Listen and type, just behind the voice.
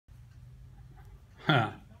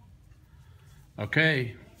Huh.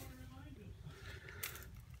 Okay.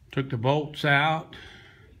 Took the bolts out,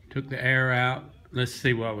 took the air out. Let's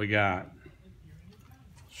see what we got.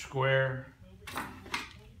 Square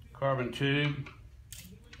carbon tube.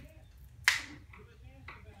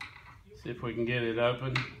 See if we can get it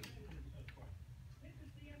open.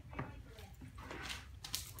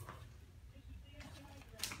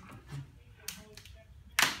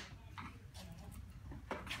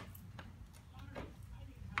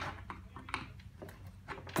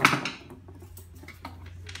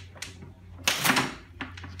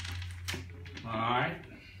 All right.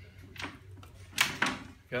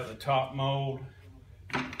 Got the top mold.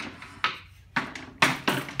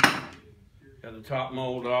 Got the top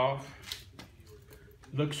mold off.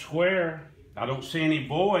 Looks square. I don't see any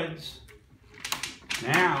voids.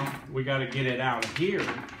 Now we got to get it out of here.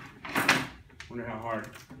 Wonder how hard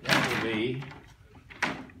that will be.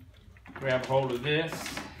 Grab hold of this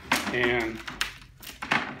and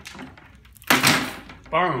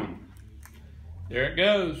boom. There it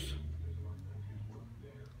goes.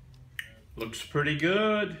 Looks pretty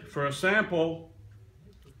good for a sample.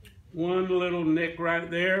 One little nick right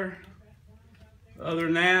there. Other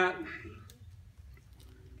than that,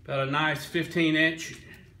 got a nice 15-inch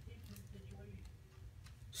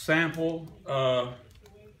sample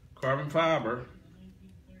carbon fiber.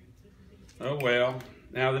 Oh well.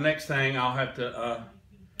 Now the next thing, I'll have to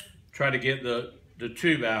try to get the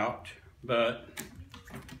tube out, but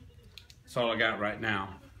that's all I got right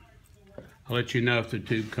now. I'll let you know if the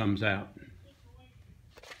tube comes out.